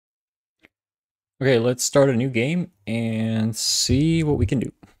Okay, let's start a new game and see what we can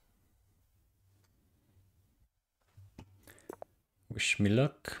do. Wish me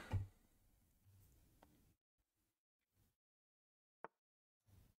luck.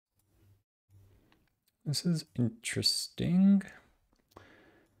 This is interesting.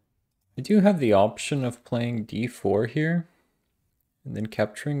 I do have the option of playing d4 here and then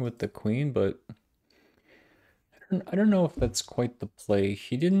capturing with the queen, but I don't know if that's quite the play.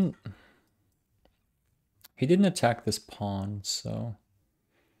 He didn't attack this pawn, so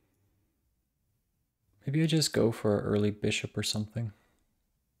maybe I just go for an early bishop or something.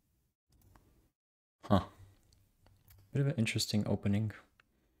 Huh. Bit of an interesting opening.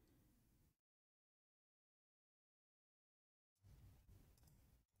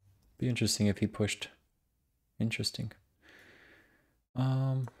 Be interesting if he pushed. Interesting.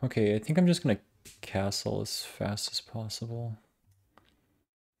 Okay, I think I'm just gonna castle as fast as possible.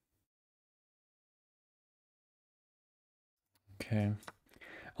 Okay.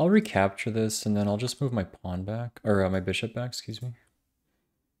 I'll recapture this and then I'll just move my pawn back, or my bishop back, excuse me.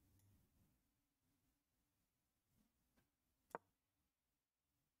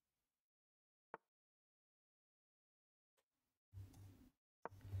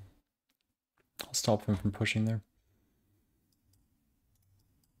 I'll stop him from pushing there.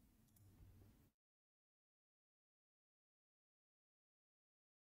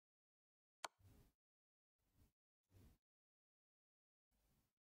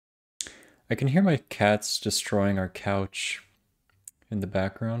 I can hear my cats destroying our couch in the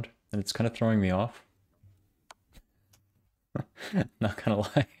background, and it's kind of throwing me off. Not gonna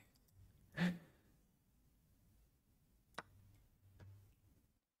lie.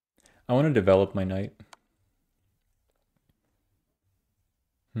 I want to develop my knight.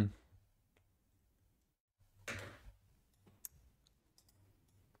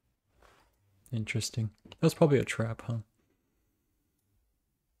 Interesting. That was probably a trap, huh?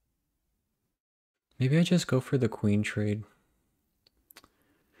 Maybe I just go for the queen trade.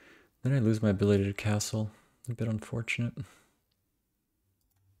 Then I lose my ability to castle. A bit unfortunate.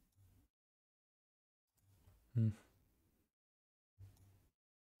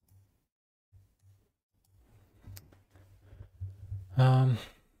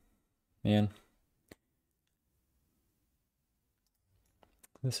 Man.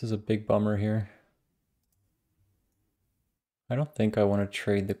 This is a big bummer here. I don't think I want to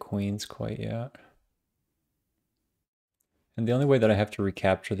trade the queens quite yet. And the only way that I have to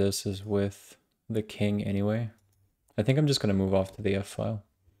recapture this is with the king anyway. I think I'm just going to move off to the f-file.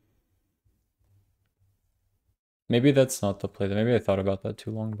 Maybe that's not the play. Maybe I thought about that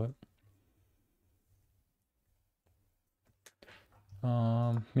too long, but...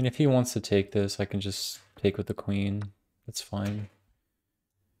 I mean, if he wants to take this, I can just take with the queen. That's fine.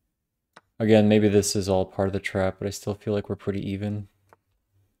 Again, maybe this is all part of the trap, but I still feel like we're pretty even.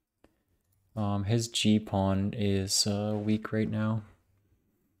 His g-pawn is weak right now.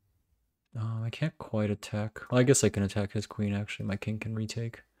 I can't quite attack. Well, I guess I can attack his queen, actually. My king can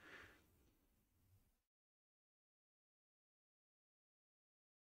retake.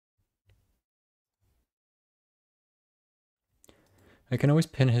 I can always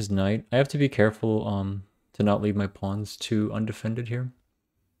pin his knight. I have to be careful to not leave my pawns too undefended here.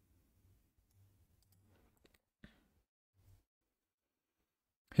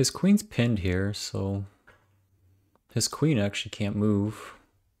 His queen's pinned here, so his queen actually can't move.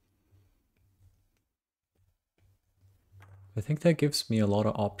 I think that gives me a lot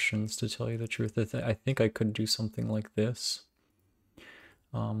of options, to tell you the truth. I think I could do something like this.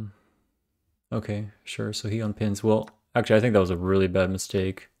 Okay, sure, so he unpins. Well, actually, I think that was a really bad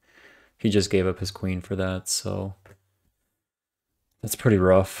mistake. He just gave up his queen for that, so that's pretty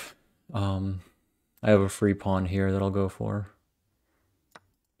rough. I have a free pawn here that I'll go for.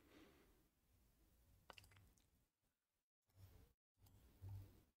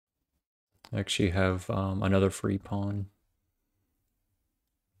 I actually have another free pawn.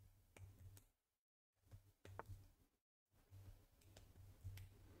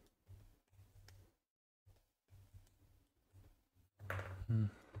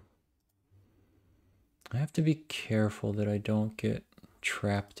 I have to be careful that I don't get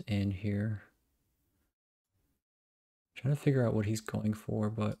trapped in here. I'm trying to figure out what he's going for,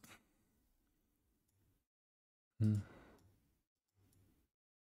 but...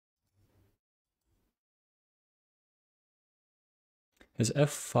 His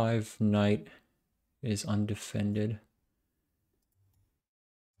f5 knight is undefended.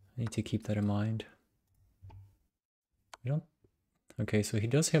 I need to keep that in mind. I don't... Okay, so he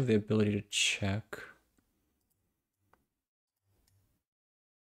does have the ability to check.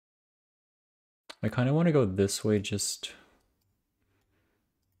 I kind of want to go this way just...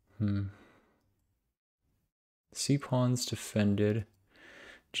 C pawn's defended.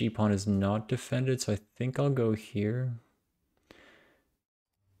 G pawn is not defended, so I think I'll go here.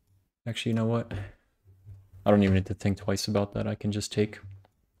 Actually, you know what? I don't even need to think twice about that. I can just take.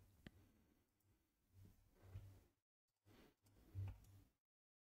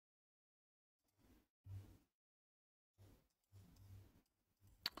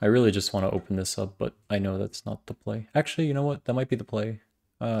 I really just want to open this up, but I know that's not the play. Actually, you know what? That might be the play.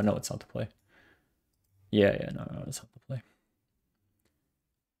 No, it's not the play. Yeah, no, it's not the play.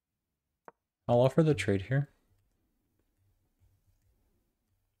 I'll offer the trade here.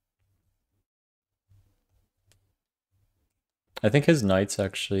 I think his knight's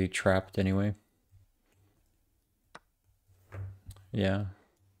actually trapped anyway. Yeah.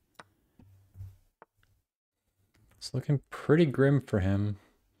 It's looking pretty grim for him.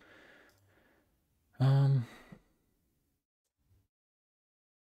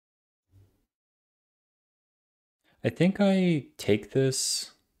 I think I take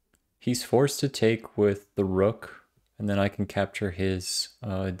this. He's forced to take with the rook, and then I can capture his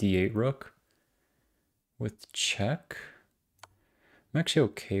d8 rook with check. I'm actually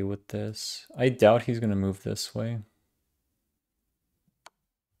okay with this. I doubt he's going to move this way.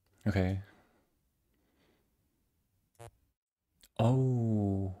 Okay.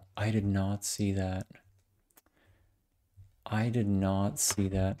 Oh, I did not see that. I did not see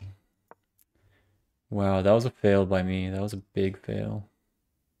that. Wow, that was a fail by me. That was a big fail.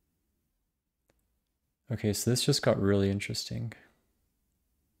 Okay, so this just got really interesting.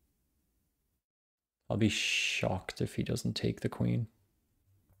 I'll be shocked if he doesn't take the queen.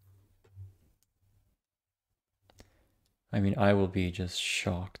 I mean, I will be just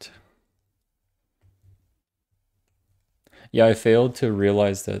shocked. Yeah, I failed to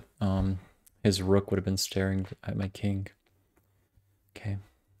realize that his rook would have been staring at my king. Okay.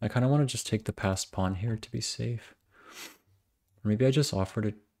 I kind of want to just take the passed pawn here to be safe. Or maybe I just offered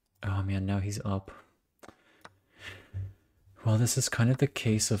it. Oh man, now he's up. Well, this is kind of the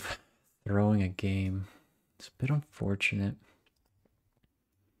case of throwing a game. It's a bit unfortunate.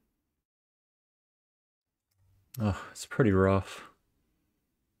 Oh, it's pretty rough.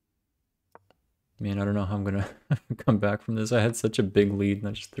 Man, I don't know how I'm gonna come back from this. I had such a big lead and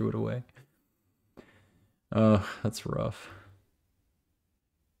I just threw it away. Oh, that's rough.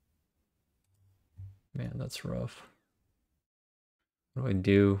 Man, that's rough. What do I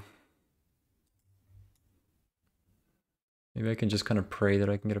do? Maybe I can just kind of pray that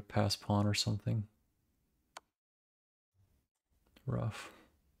I can get a pass pawn or something. Rough.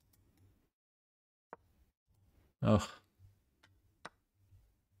 Ugh.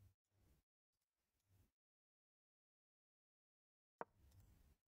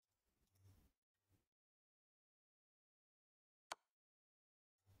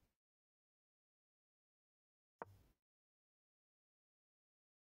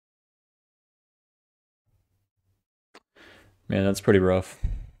 Man, that's pretty rough.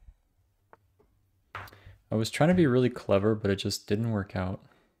 I was trying to be really clever, but it just didn't work out.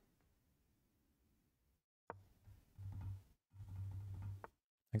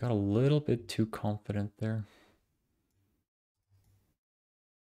 I got a little bit too confident there.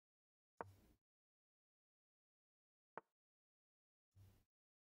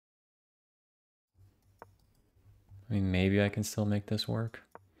 I mean, maybe I can still make this work.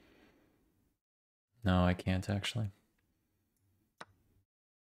 No, I can't actually.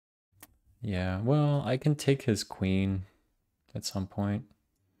 Yeah, well, I can take his queen at some point.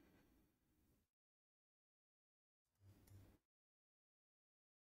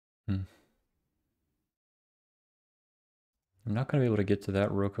 I'm not going to be able to get to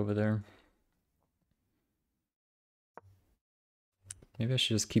that rook over there. Maybe I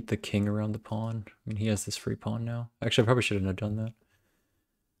should just keep the king around the pawn. I mean, he has this free pawn now. Actually, I probably shouldn't have done that.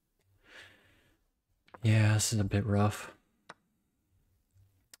 Yeah, this is a bit rough.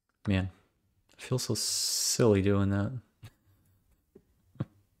 Man, I feel so silly doing that.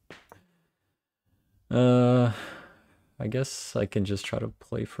 I guess I can just try to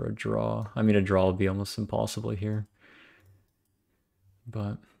play for a draw. I mean, a draw will be almost impossible here.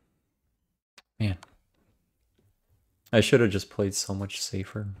 But, man, I should have just played so much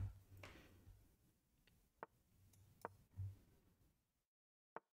safer.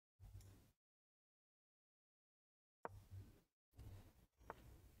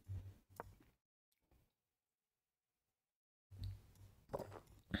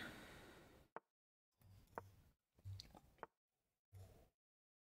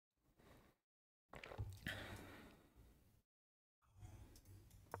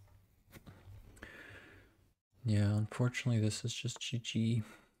 Yeah, unfortunately, this is just GG.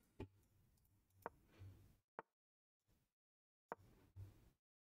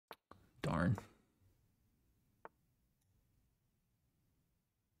 Darn.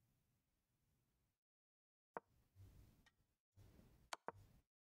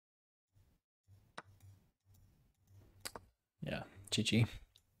 Yeah, GG.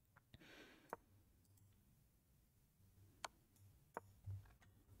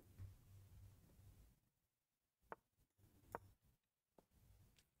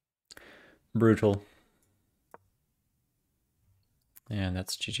 Brutal. And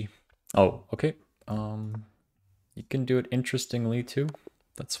that's GG. Oh, okay. You can do it interestingly too.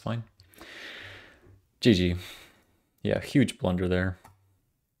 That's fine. GG. Yeah, huge blunder there.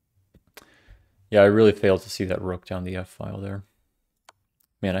 Yeah, I really failed to see that rook down the f-file there.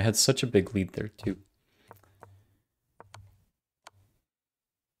 Man, I had such a big lead there too.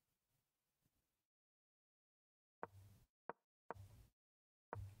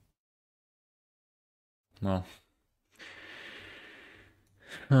 Well,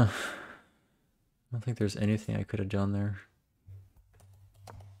 I don't think there's anything I could have done there.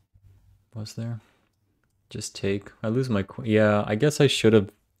 Was there? Just take. I lose my queen. Yeah, I guess I should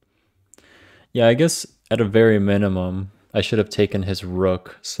have. Yeah, I guess at a very minimum, I should have taken his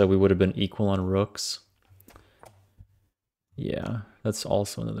rook, so we would have been equal on rooks. Yeah, that's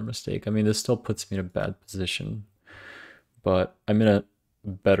also another mistake. I mean, this still puts me in a bad position, but I'm in a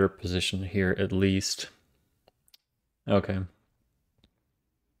better position here at least. Okay.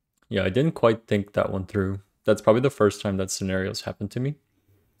 Yeah, I didn't quite think that one through. That's probably the first time that scenario's happened to me,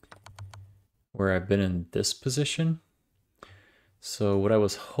 where I've been in this position. So what I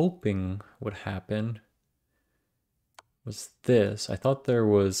was hoping would happen was this. I thought there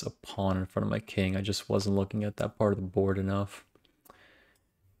was a pawn in front of my king. I just wasn't looking at that part of the board enough.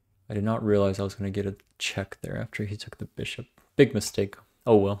 I did not realize I was going to get a check there after he took the bishop. Big mistake.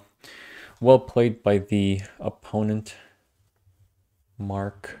 Oh well. Well played by the opponent,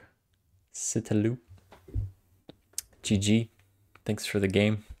 Mark Citalou. GG. Thanks for the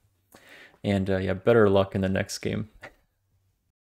game. And yeah, better luck in the next game.